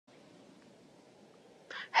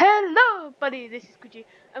everybody, this is Guji,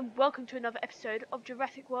 and welcome to another episode of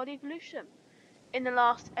Jurassic World Evolution. In the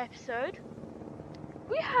last episode,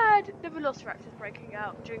 we had the velociraptors breaking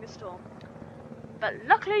out during a storm, but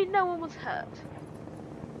luckily no one was hurt.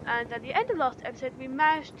 And at the end of last episode, we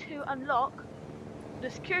managed to unlock the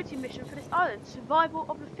security mission for this island, Survival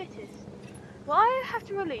of the Fittest. Well, I have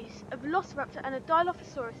to release a velociraptor and a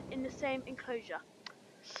Dilophosaurus in the same enclosure.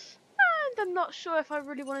 And I'm not sure if I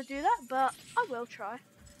really want to do that, but I will try.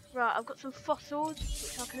 Right, I've got some fossils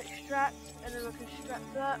which I can extract, and then I can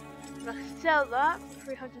extract that, and I can sell that for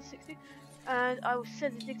 360, and I will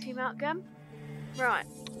send the dig team out again. Right,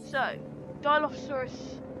 so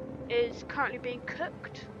Dilophosaurus is currently being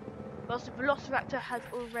cooked, whilst the Velociraptor has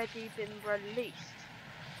already been released.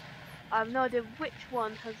 I have no idea which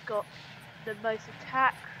one has got the most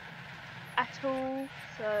attack at all,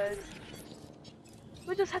 so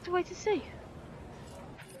we'll just have to wait to see.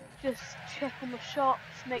 Just check on the shops,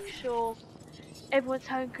 make sure everyone's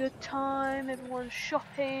having a good time, everyone's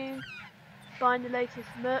shopping, buying the latest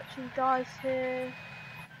merchandise here,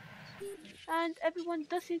 and everyone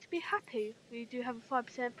does seem to be happy. We do have a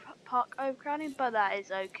 5% park overcrowding, but that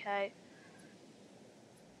is okay.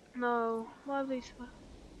 No, why are these?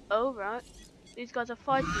 Oh right, these guys are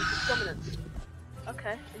fighting for dominance.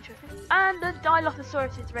 Okay, interesting. And the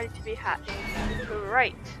Dilophosaurus is ready to be hatched.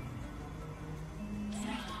 Great.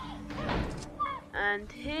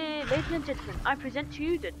 And here, ladies and gentlemen, I present to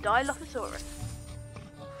you the Dilophosaurus.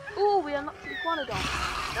 Ooh, we unlocked the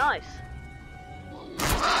Iguanodon. Nice.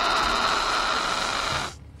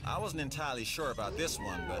 I wasn't entirely sure about this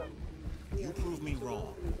one, but you proved me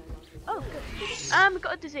wrong. Oh, good. We've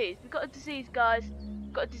got a disease. We've got a disease, guys.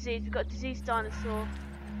 We've got a disease. We've got a diseased dinosaur.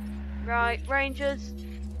 Right, Rangers.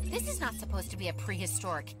 This is not supposed to be a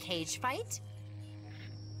prehistoric cage fight.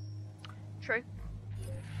 True.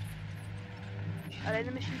 Are they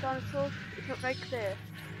the mission dinosaurs? It's not very clear.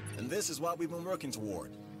 And this is what we've been working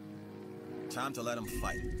toward. Time to let them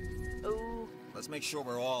fight. Ooh. Let's make sure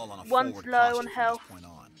we're all on a One's forward low posture on from health. this point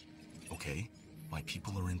on. Okay, my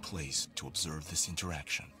people are in place to observe this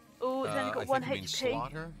interaction. Ooh, it's only got 1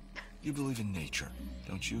 HP. You believe in nature,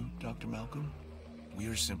 don't you, Dr. Malcolm? We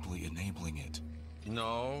are simply enabling it.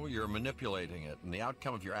 No, you're manipulating it, and the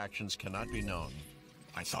outcome of your actions cannot be known.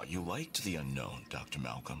 I thought you liked the unknown, Dr.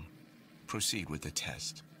 Malcolm. Proceed with the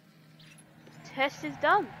test. Test is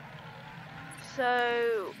done.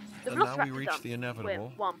 So the And now Velociraptor's we reach done. the inevitable.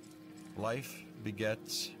 Win. 1. Life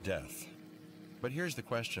begets death. But here's the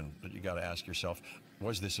question that you got to ask yourself: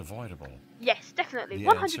 was this avoidable? Yes, definitely. The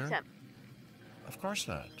 100%. answer? Of course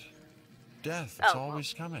not. Death, it's Oh, well.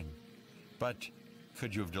 always coming. But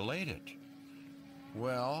could you have delayed it?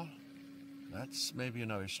 Well, that's maybe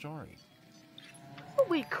another story. What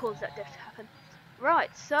we cause that death to happen?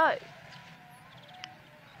 Right, so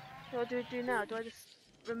what do I do now? Do I just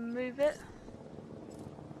remove it?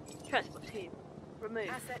 Transport team. Remove.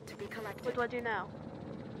 Asset to be collected. What do I do now?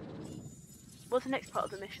 What's the next part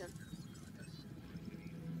of the mission?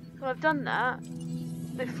 Well, I've done that.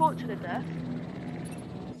 They fought to the death.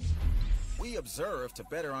 We observe to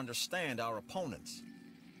better understand our opponents.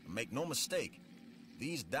 Make no mistake,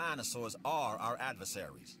 these dinosaurs are our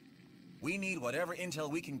adversaries. We need whatever intel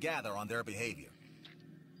we can gather on their behavior.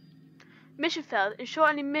 Mission failed. Ensure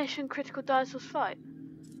only mission critical dinosaurs fight.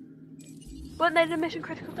 Weren't they the mission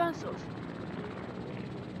critical dinosaurs?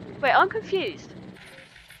 Wait, I'm confused.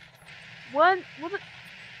 Was it?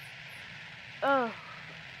 Oh,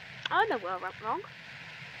 I know where I went wrong.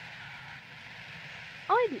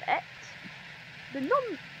 I let the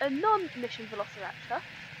non-mission Velociraptor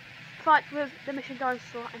fight with the mission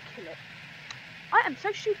dinosaur and kill it. I am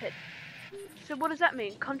so stupid. So what does that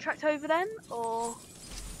mean? Contract over then, or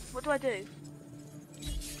what do I do?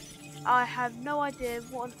 I have no idea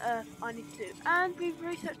what on earth I need to do. And we've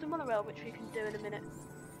researched the monorail, which we can do in a minute.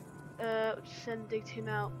 Send dig team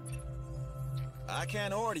out. I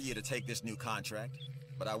can't order you to take this new contract,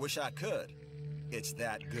 but I wish I could. It's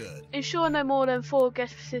that good. Ensure no more than 4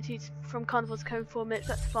 guest facilities from carnivores coming 4 minutes.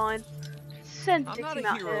 That's fine. Send I'm dig not team a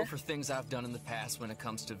out hero here. for things I've done in the past when it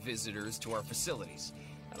comes to visitors to our facilities.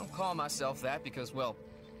 I don't call myself that because, well,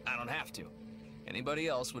 I don't have to. Anybody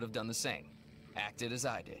else would have done the same. Acted as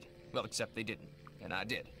I did. Well, except they didn't. And I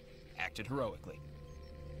did. Acted heroically.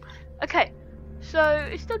 Okay, so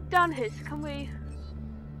it's still down here, so can we...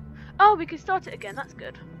 Oh, we can start it again, that's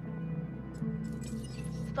good.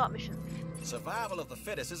 Start mission. Survival of the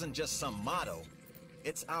fittest isn't just some motto,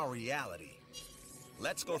 it's our reality.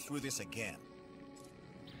 Let's go through this again.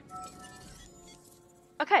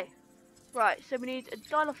 Okay, right, so we need a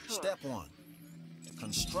Dilophosaurus. Step 1.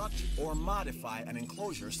 Construct or modify an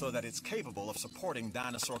enclosure so that it's capable of supporting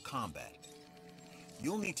dinosaur combat.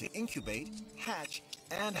 You'll need to incubate, hatch,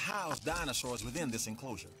 and house dinosaurs within this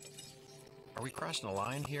enclosure. Are we crossing a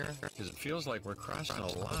line here? Because it feels like we're crossing a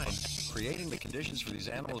line, creating the conditions for these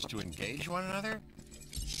animals to engage one another?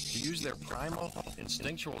 To use their primal,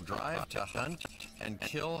 instinctual drive to hunt and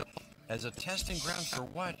kill as a testing ground for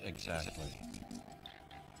what exactly?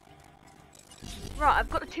 Right, I've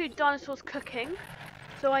got the 2 dinosaurs cooking.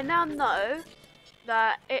 So I now know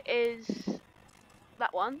that it is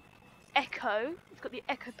that one, Echo. It's got the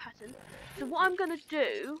Echo pattern. So what I'm going to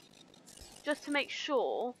do, just to make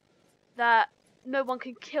sure that no one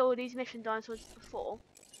can kill these mission dinosaurs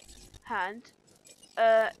beforehand,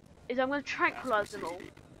 is I'm going to tranquilize them all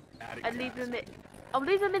and leave them in. I'll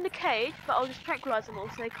leave them in the cage, but I'll just tranquilize them all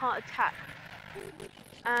so they can't attack.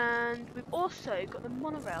 And we've also got the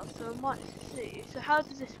monorail, so I might see. So how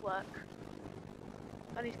does this work?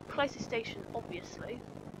 I need to place a station, obviously.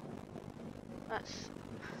 That's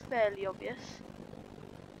fairly obvious.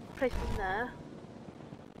 Place one there.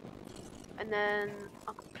 And then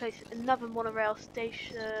I can place another monorail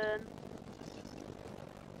station.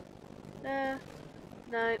 There.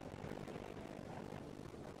 No.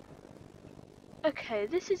 Okay,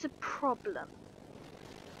 this is a problem.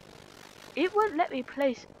 It won't let me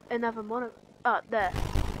place another there.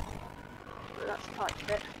 So that's part of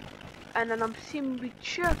it. And then I'm assuming we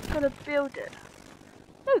just gotta build it.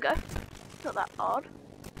 There we go. It's not that hard.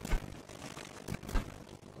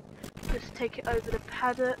 Just take it over the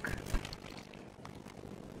paddock.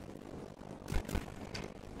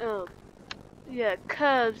 Oh, yeah,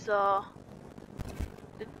 curves are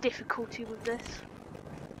the difficulty with this.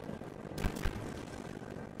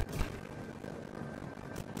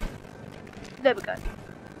 There we go.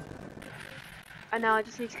 And now I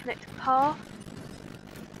just need to connect a path.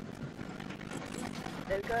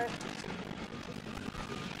 There we go.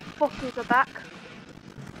 Fossils are back.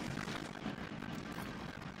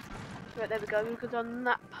 Right, there we go. We've gone on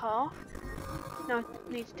that path. Now I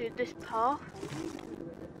need to do this path.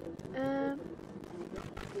 No,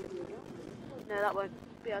 that won't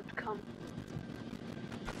be able to come.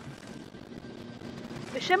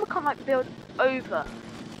 The shimmer can't like build over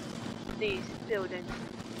these buildings.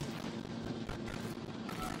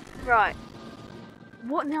 Right.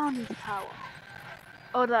 What now needs power?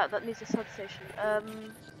 Oh, that needs a substation.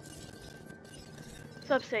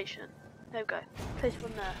 Substation. There we go. Place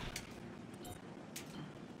one there.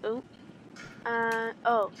 Oh. And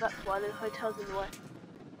oh, that's why the hotel's in the way.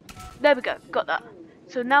 There we go. Got that.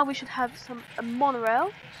 So now we should have a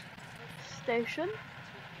monorail station,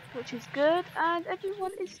 which is good, and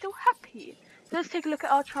everyone is still happy. So let's take a look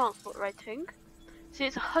at our transport rating. See,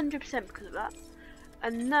 it's 100% because of that.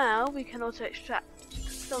 And now we can also extract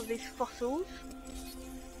some of these fossils.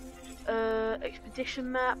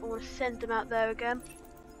 Expedition map. I want to send them out there again.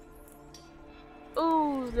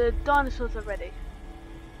 Oh, the dinosaurs are ready.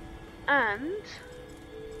 And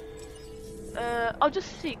I'll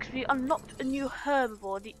just see, because we unlocked a new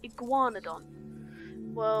herbivore, the iguanodon.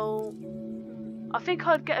 Well, I think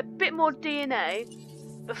I'd get a bit more DNA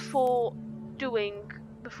before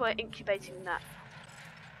incubating that.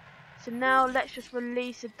 So now let's just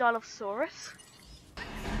release a Dilophosaurus.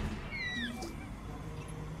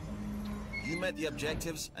 You met the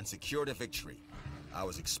objectives and secured a victory. I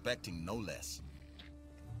was expecting no less.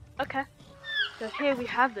 Okay. So here we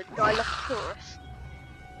have the Dilophosaurus.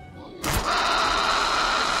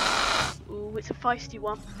 Ooh, it's a feisty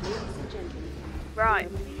one. Right.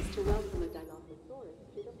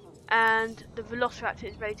 And the Velociraptor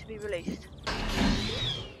is ready to be released.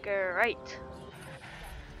 Great.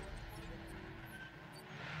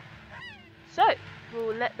 So,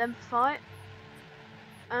 we'll let them fight.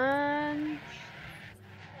 And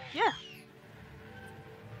yeah.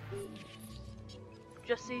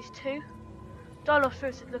 Just these two.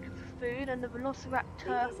 Dilophosaurus is looking for food, and the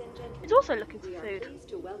Velociraptor is also looking for food.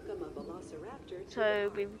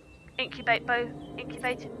 So we incubated both of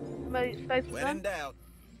them. When in doubt,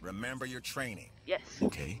 remember your training. Yes.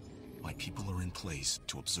 Okay, my people are in place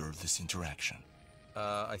to observe this interaction.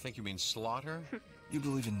 I think you mean slaughter? You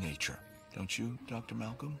believe in nature, don't you, Dr.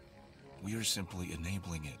 Malcolm? We are simply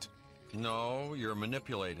enabling it. No, you're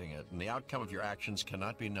manipulating it, and the outcome of your actions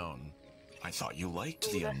cannot be known. I thought you liked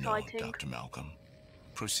Ooh, the they're unknown, fighting. Dr. Malcolm.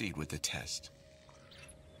 Proceed with the test.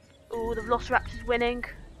 Oh, the Velociraptor's winning.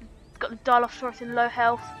 Got the Dilophosaurus in low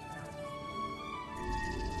health.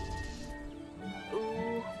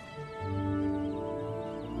 Ooh.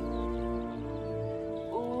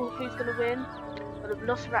 Ooh, who's gonna win? Well, the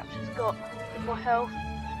Velociraptor's got a bit more health.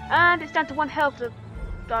 And it's down to 1 health, the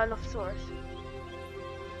Dilophosaurus.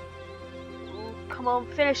 Come on,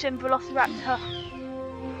 finish him, Velociraptor.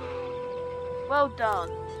 Well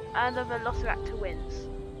done. And the Velociraptor wins.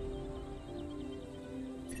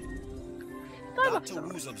 Dr.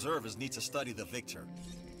 Wu's observers need to study the victor.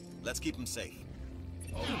 Let's keep him safe.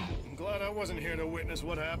 Oh, I'm glad I wasn't here to witness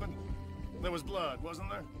what happened. There was blood,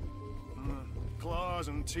 wasn't there? Claws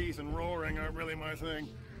and teeth and roaring aren't really my thing.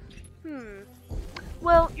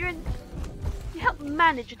 Well, you help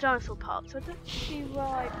manage a dinosaur park, so I don't see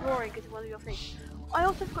why roaring is one of your things. I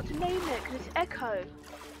also forgot to name it because it's Echo.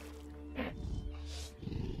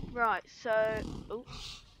 Right, so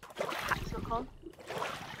hat's not on.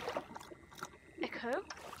 Echo.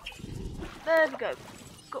 There we go.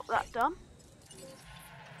 Got that done.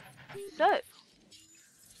 So,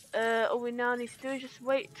 all we now need to do is just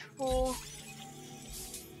wait for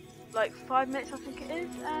like 5 minutes, I think it is,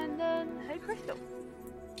 and then hey Crystal.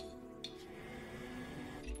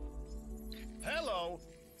 Hello!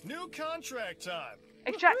 New contract time!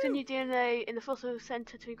 Extract a new DNA in the fossil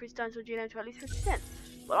center to increase dinosaur genome to at least 50%.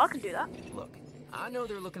 Well, I can do that. Look, I know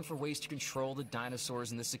they're looking for ways to control the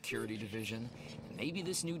dinosaurs in the security division. Maybe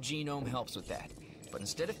this new genome helps with that. But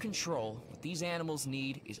instead of control, what these animals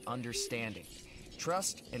need is understanding.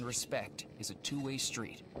 Trust and respect is a two-way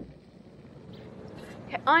street.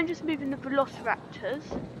 Okay, I'm just moving the Velociraptors,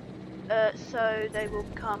 so they will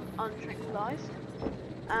become untranquilized.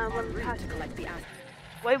 And when we have to collect the animal.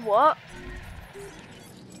 Wait, what?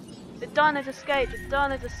 The dinos escaped. The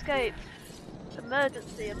dinos escaped.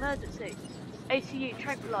 Emergency! Emergency! ACU,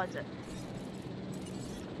 tranquilize it.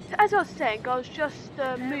 So as I was saying, I was just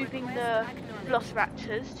moving the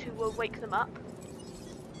Velociraptors to wake them up.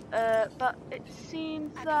 But it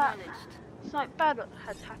seems that something bad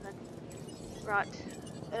has happened. Right.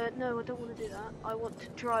 No, I don't want to do that. I want to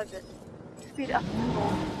drive it. Speed it up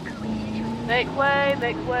more. Make way,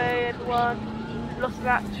 everyone.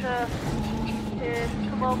 Velociraptor. Here,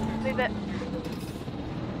 come on, move it.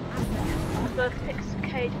 I'm going to fix the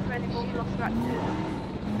cage for any more Velociraptors.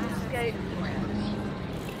 Escape.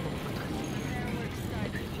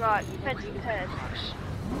 Right, fence repaired.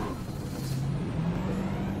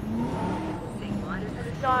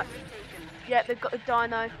 Yeah, they've got the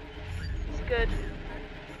dino. It's good.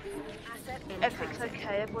 Everything's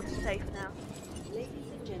okay, everyone's safe now.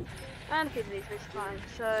 And the people need to respond.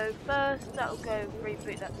 So first that'll go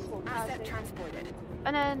reboot that small asset transported.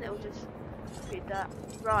 And then it'll just read that.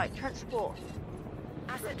 Right, transport.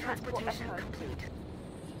 Asset transport Echo. Complete.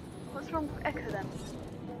 What's wrong with Echo then?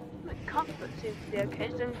 Comfort seems to be okay,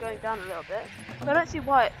 it's only going down a little bit. But I don't see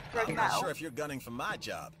why it broke I'm out. not sure if you're gunning for my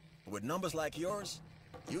job, but with numbers like yours,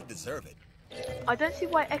 you deserve it. I don't see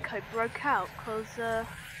why Echo broke out, because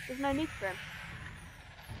there's no need for him.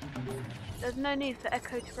 There's no need for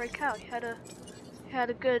Echo to break out. He had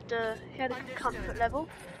a good comfort level.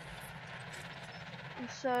 And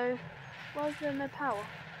so, why is there no power?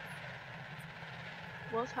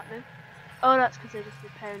 What's happening? Oh, that's because they're just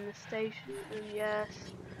repairing the station. And yes.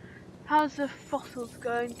 How's the fossils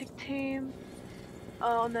going, Dig Team?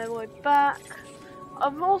 On their way back.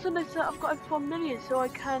 I've also noticed that I've got over 1 million, so I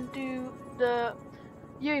can do the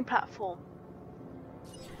viewing platform.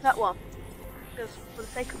 That one. Just for the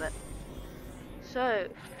sake of it. So,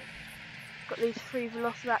 got these 3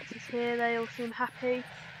 Velociraptors here, they all seem happy.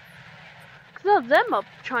 Because none of them are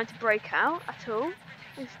trying to break out at all.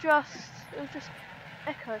 It was just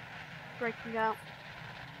Echo breaking out.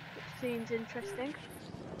 Which seems interesting.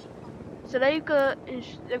 So they've got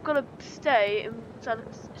to stay inside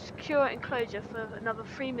a secure enclosure for another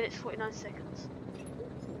 3 minutes 49 seconds.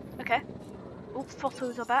 Okay. All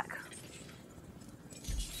fossils are back.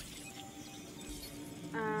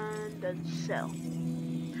 And a cell.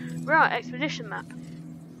 Right, expedition map.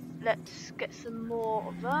 Let's get some more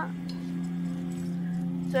of that.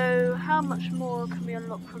 So how much more can we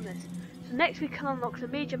unlock from this? So next we can unlock the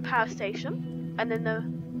medium power station, and then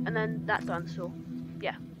that dinosaur.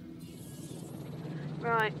 Yeah.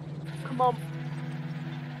 Right, come on.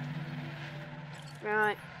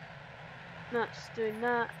 Right, that's doing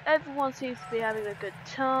that. Everyone seems to be having a good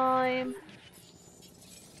time.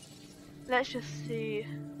 Let's just see.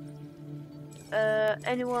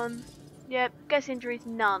 Anyone? Yeah, guess injuries,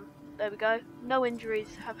 none. There we go. No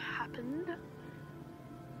injuries have happened.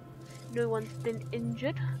 No one's been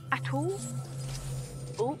injured at all.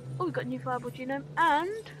 Oh, we got a new viable genome,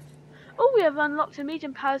 and oh, we have unlocked a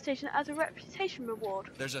medium power station as a reputation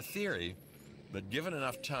reward. There's a theory that given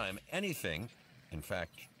enough time, anything, in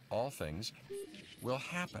fact, all things, will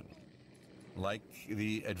happen. Like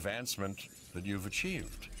the advancement that you've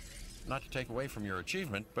achieved. Not to take away from your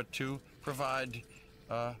achievement, but to provide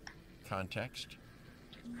context.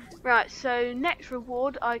 Right, so next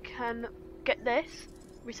reward I can get this.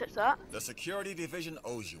 Research that. The security division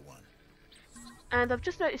owes you one. And I've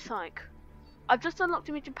just noticed something. I've just unlocked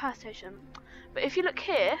Imaging Power Station. But if you look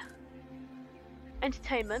here,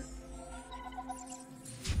 entertainment.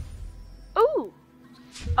 Ooh!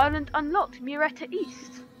 Island unlocked, Murrieta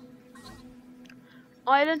East.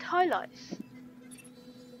 Island highlights.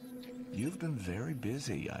 You've been very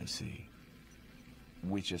busy, I see.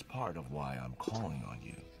 Which is part of why I'm calling on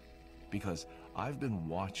you. Because I've been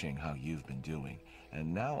watching how you've been doing,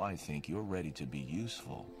 and now I think you're ready to be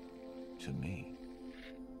useful to me.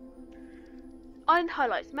 Island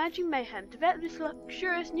highlights. Managing mayhem. Develop this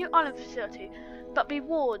luxurious new island facility, but be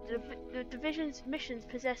warned, the division's missions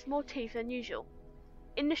possess more teeth than usual.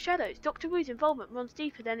 In the shadows, Dr. Wu's involvement runs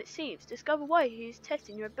deeper than it seems. Discover why he is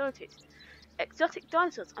testing your abilities. Exotic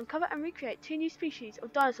dinosaurs. Uncover and recreate 2 new species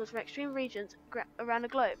of dinosaurs from extreme regions around the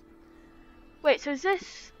globe. Wait, so is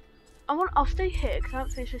this... I'll stay here because I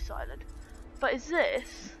haven't finished this island. But is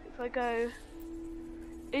this... If I go...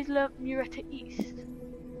 Isla Murrieta East.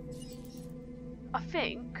 I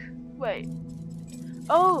think... Wait.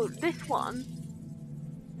 Oh, this one.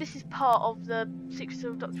 This is part of the Secrets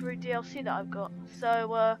of Dr. Wu DLC that I've got.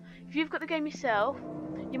 So, if you've got the game yourself,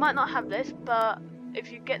 you might not have this, but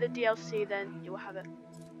if you get the DLC, then you will have it.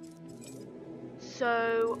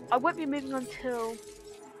 So, I won't be moving until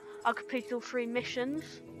I complete all 3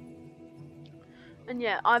 missions. And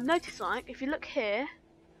yeah, I've noticed, like, if you look here,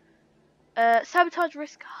 sabotage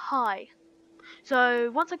risk high. So,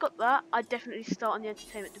 once I got that, I'd definitely start on the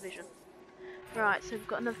entertainment division. Right, so we've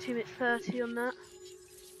got another 2 minutes 30 on that.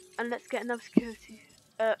 And let's get another security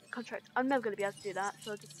contract. I'm never going to be able to do that,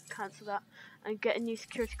 so I'll just cancel that and get a new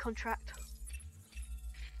security contract.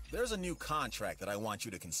 There's a new contract that I want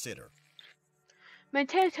you to consider.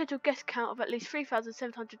 Maintain a total guest count of at least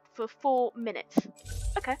 3,700 for 4 minutes.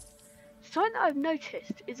 Okay. Something that I've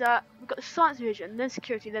noticed is that we've got the science division, then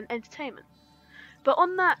security, then entertainment. But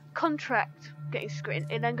on that contract getting screen,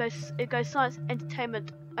 it goes science,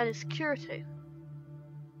 entertainment, and then security.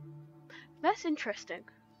 That's interesting.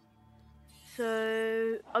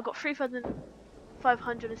 So I got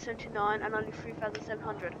 3,579 and only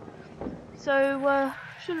 3,700. So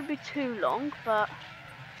shouldn't be too long, but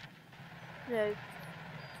no.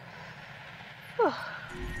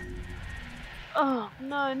 Oh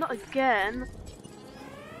no, not again.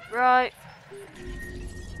 Right.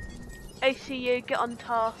 ACU, get on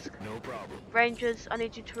task. No problem. Rangers, I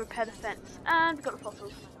need you to repair the fence. And we've got the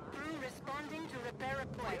fossils. Responding to repair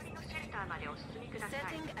request.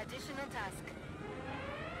 Setting additional task.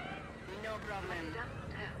 No problem.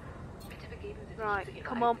 Right,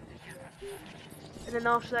 come on. And then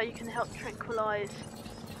after that you can help tranquilize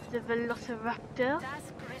the Velociraptor.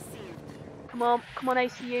 Task received. Come on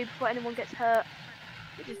ACU before anyone gets hurt.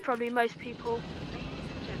 Which is probably most people.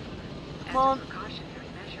 Come on.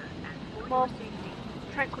 Come on.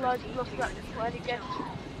 Tranquilize the Velociraptor before any get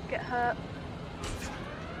hurt.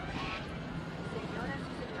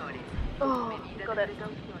 Oh, got it.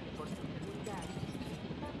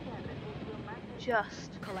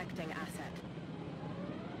 Just Collecting asset.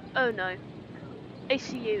 oh no.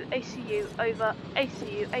 ACU, over.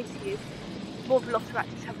 ACU. More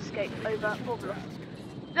Velociraptors have escaped, over. More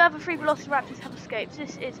Velociraptors. The other 3 Velociraptors have escaped.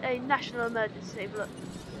 This is a national emergency. Look,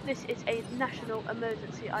 this is a national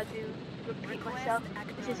emergency. I do repeat myself.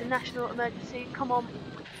 This is a national emergency. Come on,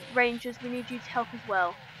 Rangers, we need you to help as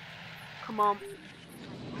well. Come on.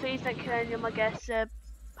 Please don't kill any of my guests. I've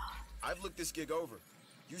looked this gig over.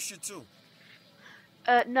 You should too.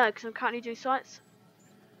 No, because I'm currently doing science.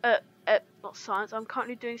 Not science. I'm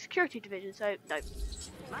currently doing security division, so no.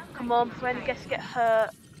 Come on, before any guests get hurt.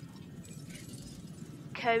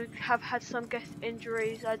 Okay, we have had some guest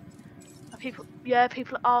injuries.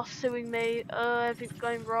 People are suing me. Everything's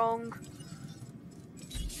going wrong.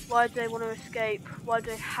 Why do they want to escape? Why do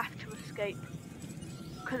they have to escape?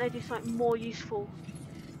 Couldn't they do something more useful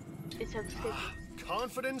instead of escaping?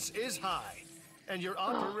 Confidence is high, and your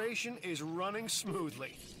operation is running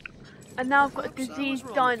smoothly. And now I've got a Oops, I was diseased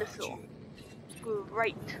wrong dinosaur. about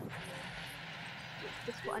Great.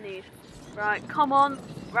 That's what I need. Right, come on,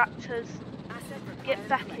 raptors. Get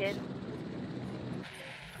back in.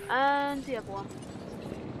 And the other one.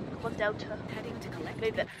 Come on, Delta.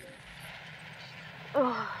 Move it.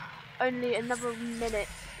 Oh, only another minute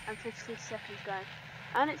and 53 seconds going.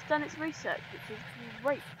 And it's done its research, which is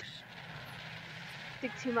great.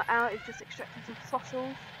 Dig Tumor out is just extracting some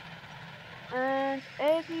fossils. And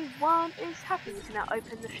everyone is happy. We can now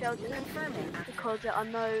open the shelter because there are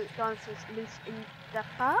no dinosaurs loose in the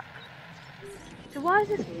park. So why is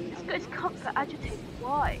this? It's got its comfort agitated.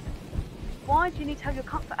 Why? Why do you need to have your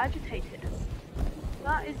comfort agitated?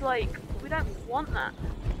 That is like, we don't want that.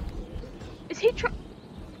 Is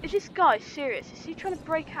this guy serious? Is he trying to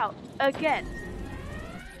break out again?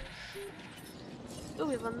 Oh,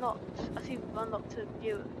 we've unlocked. I see we've unlocked a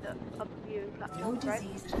view, the upper viewing platform, right?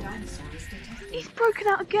 He's broken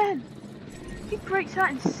out again. He breaks out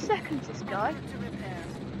in seconds. This guy.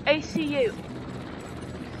 ACU.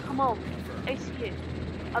 Come on, ACU.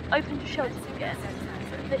 I've opened the shelters again,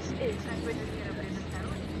 but this is ridiculous.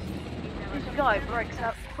 This guy breaks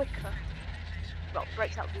out quicker. Well,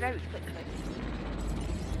 breaks out very quickly.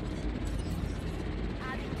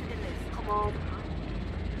 Come on.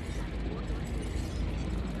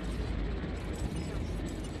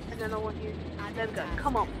 And then I want you. There we go.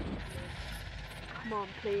 Come on. Come on,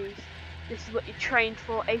 please. This is what you're trained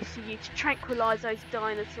for, ACU, to tranquilise those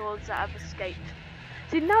dinosaurs that have escaped.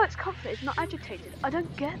 See, now it's comfort, it's not agitated. I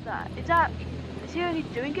don't get that. Is he only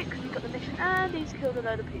doing it because he got the mission and he's killed a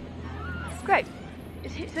load of people? Great.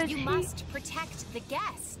 You must protect the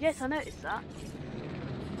guests. Yes, I noticed that.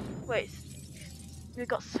 Wait, we've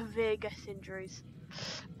got severe guest injuries.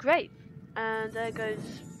 Great. And there goes.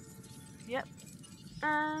 Yep.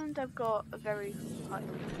 And I've got a very high.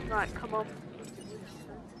 Right, come on.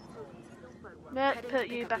 Let's put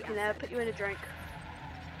you back in there. Put you in a drink.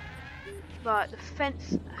 Right, the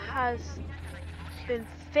fence has been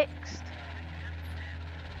fixed.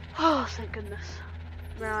 Oh, thank goodness.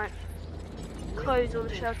 Right. Close all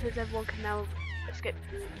the shelters, everyone can now escape.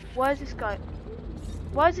 Why is this guy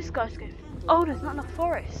escaping? Oh, there's not enough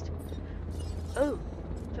forest. Oh,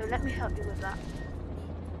 so let me help you with that.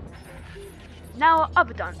 Now our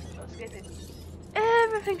other dinosaurs are escaping.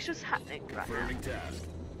 Everything's just happening right now.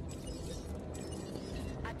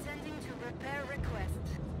 Attending to repair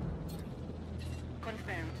request.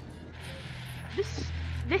 Confirmed.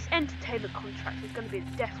 This entertainment contract is going to be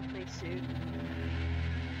definitely soon.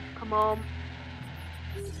 Come on.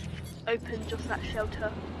 Open just that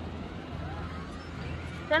shelter.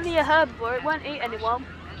 It's only a herbivore, it won't eat anyone.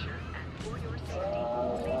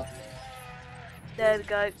 There we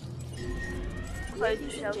go. Close the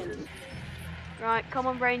shelters. Right, come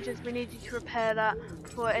on Rangers, we need you to repair that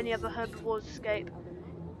before any other herbivores escape.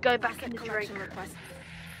 Go back in the drink.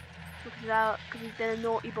 Look at that, because he's been a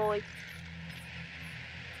naughty boy.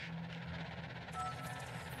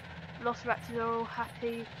 Velociraptors are all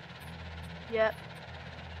happy. Yep.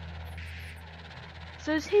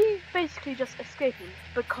 So is he basically just escaping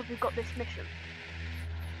because we've got this mission?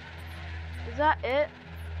 Is that it?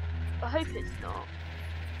 I hope it's not.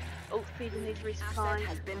 Oh, feeding these resupplies.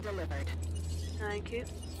 Has been delivered. Thank you.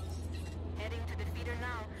 Heading to the feeder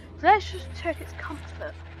now. So let's just check its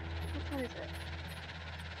comfort. Which one is it?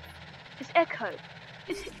 It's Echo.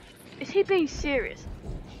 Is he being serious?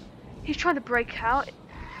 He's trying to break out.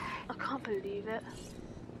 I can't believe it.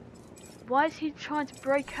 Why is he trying to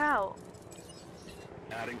break out?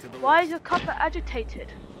 Why is your comfort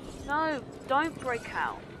agitated? No, don't break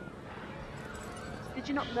out. Did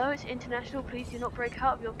you not know it's international? Please do not break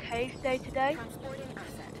out of your cage day to day. Transporting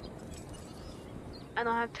asset. And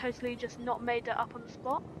I have totally just not made that up on the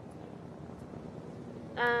spot.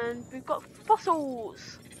 And we've got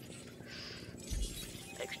fossils.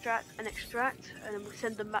 Extract and extract, and then we'll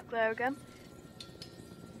send them back there again.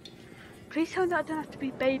 Please tell me that I don't have to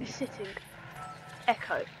be babysitting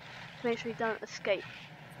Echo to make sure he don't escape.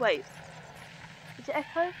 Wait, is it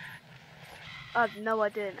Echo? I have no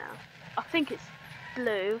idea now. I think it's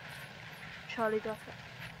Blue. Charlie Duffy.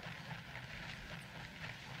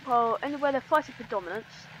 Well, anyway, they're fighting for dominance,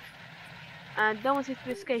 and no one seems to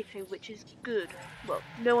be escaping, which is good. Well,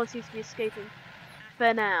 no one seems to be escaping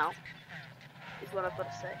for now, is what I've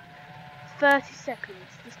got to say. 30 seconds.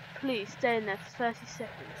 Just please stay in there for 30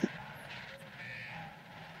 seconds.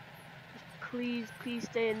 Just please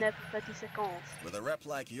stay in there for 30 seconds. With a rep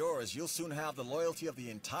like yours, you'll soon have the loyalty of the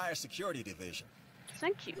entire security division.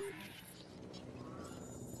 Thank you.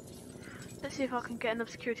 Let's see if I can get another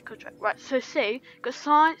security contract. Right, so see, got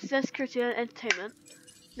science, then security and entertainment.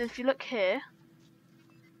 Then if you look here,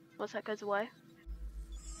 once that goes away.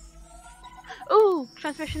 Ooh,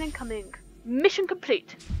 transmission incoming. Mission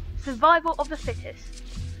complete. Survival of the fittest.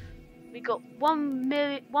 We got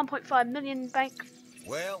 1.5 million bank.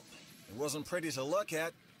 Well, it wasn't pretty to look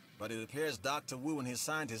at, but it appears Dr. Wu and his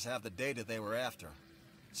scientists have the data they were after.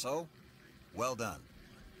 So, well done.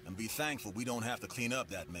 And be thankful we don't have to clean up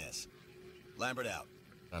that mess. Lambert out.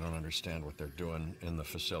 I don't understand what they're doing in the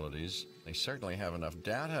facilities. They certainly have enough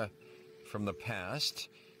data from the past,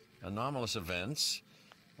 anomalous events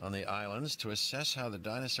on the islands to assess how the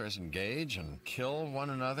dinosaurs engage and kill one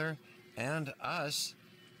another and us.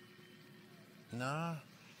 Nah,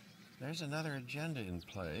 there's another agenda in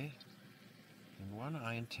play. and one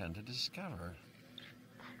I intend to discover.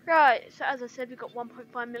 Right, so as I said, we've got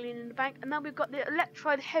 1.5 million in the bank, and now we've got the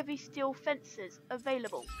electrified heavy steel fences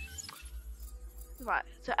available. Right,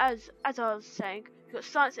 so as I was saying, we've got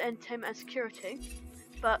science, entertainment, and security,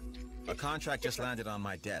 but A contract just landed on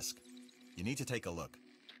my desk. You need to take a look.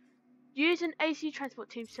 use an AC transport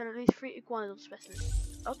team to send at least 3 iguanodon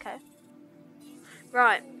specimens. Okay.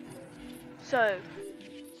 Right, so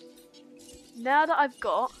now that I've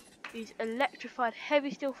got these electrified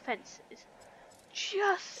heavy steel fences,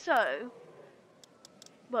 just so,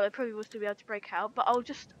 well, they probably will still be able to break out, but I'll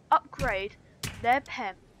just upgrade their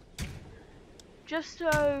pen, just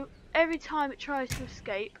so every time it tries to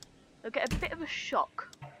escape, they'll get a bit of a shock.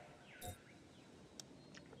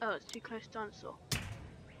 Oh, it's too close to dinosaur.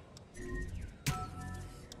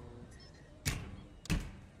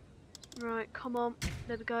 Right, come on,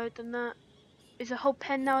 there we go, done that. Is the whole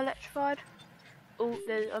pen now electrified? Oh,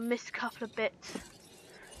 I missed a couple of bits.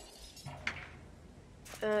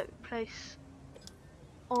 Place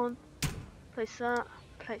on, place that,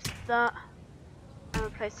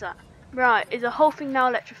 and place that. Right, is the whole thing now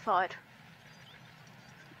electrified?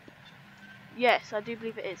 Yes, I do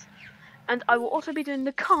believe it is. And I will also be doing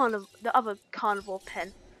the other carnivore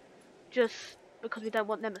pen, just because we don't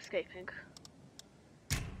want them escaping.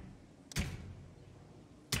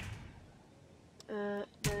 There's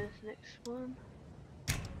the next one.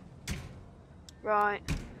 Right.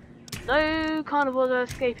 No carnivores are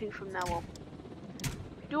escaping from now on.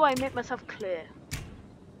 Do I make myself clear?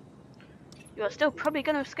 You are still probably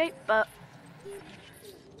going to escape, but...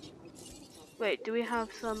 Wait, do we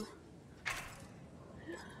have some...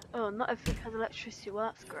 Oh, not everything has electricity.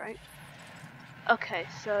 Well, that's great. Okay,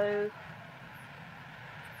 so...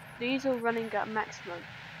 These are running at maximum.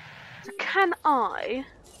 So can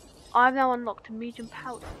I've now unlocked a medium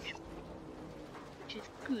power station, which is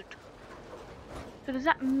good. So does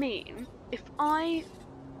that mean if I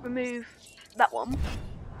remove that one,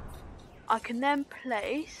 I can then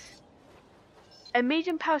place a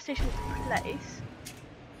medium power station into place,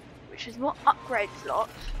 which is more upgrade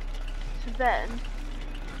slots, so then,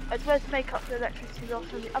 as well as make up the electricity loss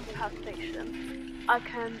from the other power station, I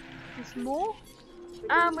can do some more,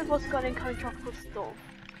 and we've also got an incoming tropical storm.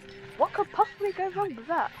 What could possibly go wrong with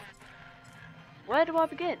that? Where do I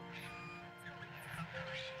begin?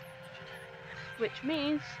 Which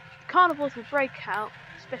means carnivores will break out,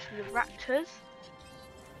 especially the raptors.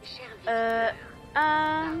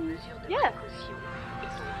 And yeah,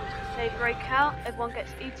 they break out, everyone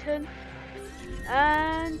gets eaten,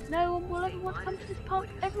 and no one will ever want to come to this park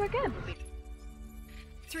ever again.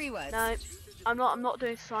 3 words. No, I'm not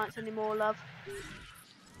doing science anymore, love.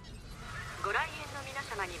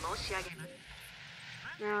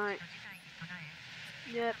 Right.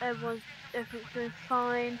 Yep, everything's doing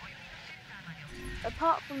fine.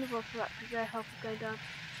 Apart from the velociraptors, their health is going down.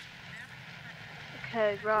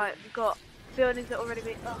 Okay, right, we've got buildings that already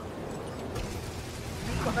been... Oh.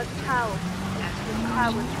 We've got those towers. The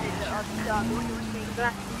towers that I've done. We're going to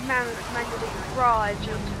have to manually drive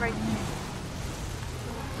those races.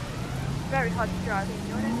 Very hard to drive.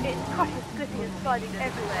 It's proper slipping and sliding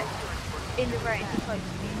everywhere in the rain. It's like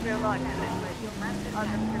real life. I've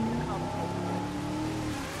never driven a car before.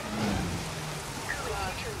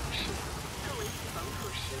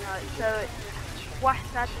 Right, so it's west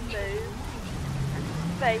side to move and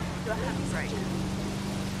space to a handbrake.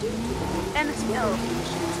 Anything else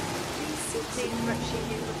needs repeating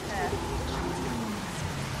repair.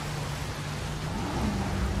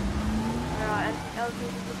 Right, anything else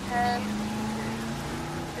needs repair?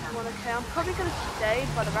 Everyone okay? I'm probably going to stay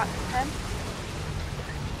by the raptor pen,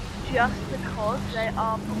 just because they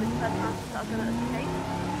are probably the first raptors that are going to escape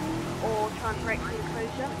or try and break through the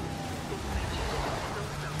closure.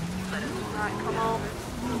 Right, come on.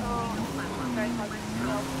 Oh, very hard to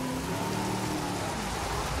stop.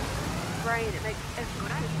 Brain, it makes everything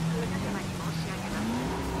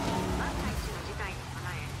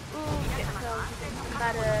ooh, get some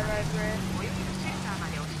matter over it.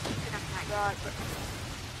 Right.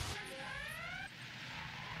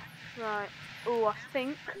 Right. Oh, I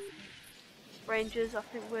think Rangers, I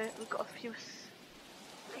think we've got a few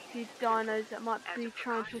dinos that might be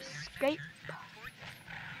trying to escape.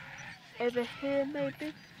 Over here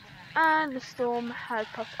maybe, and the storm has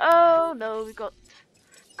passed. Oh no, we got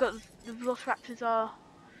the velociraptors are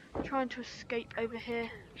trying to escape over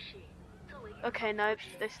here. Okay, no,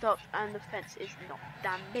 they stopped and the fence is not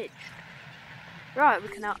damaged. Right, we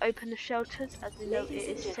can now open the shelters as we know it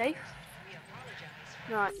is safe.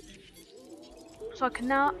 Right, so I can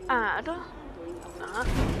now add.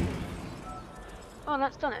 Oh,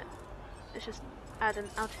 that's done it. It's just add an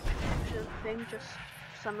outage protection thing just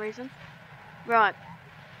for some reason. Right,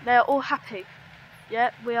 they are all happy.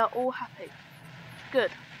 Yeah, we are all happy.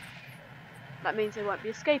 Good. That means they won't be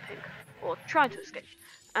escaping, or trying to escape.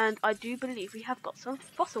 And I do believe we have got some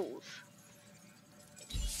fossils.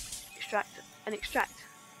 Extract.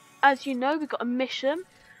 As you know, we've got a mission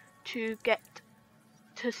to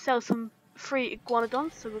sell some free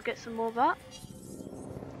iguanodons, so we'll get some more of that.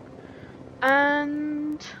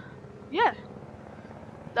 And yeah,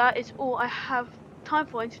 that is all I have time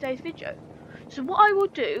for in today's video. So what I will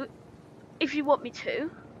do, if you want me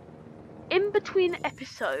to, in between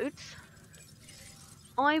episodes,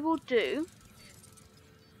 I will do...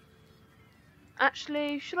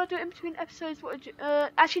 Actually, should I do it in between episodes? What would you...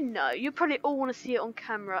 actually, no. You probably all want to see it on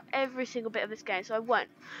camera, every single bit of this game, so I won't.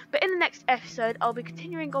 But in the next episode, I'll be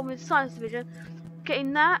continuing on with Science Division,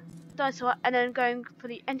 getting that dinosaur, and then going for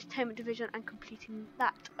the Entertainment Division and completing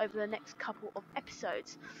that over the next couple of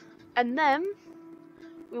episodes. And then,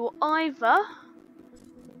 we will either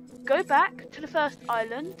go back to the first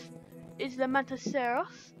island, Isla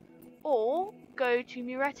Mantaceros, or go to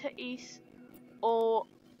Mureta East, or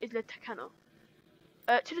Isla Tacano.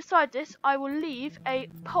 To decide this, I will leave a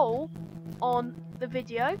poll on the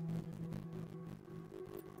video.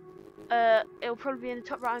 It'll probably be in the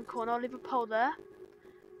top right hand corner. I'll leave a poll there.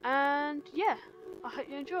 And yeah, I hope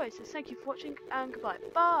you enjoy. So thank you for watching and goodbye.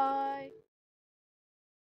 Bye!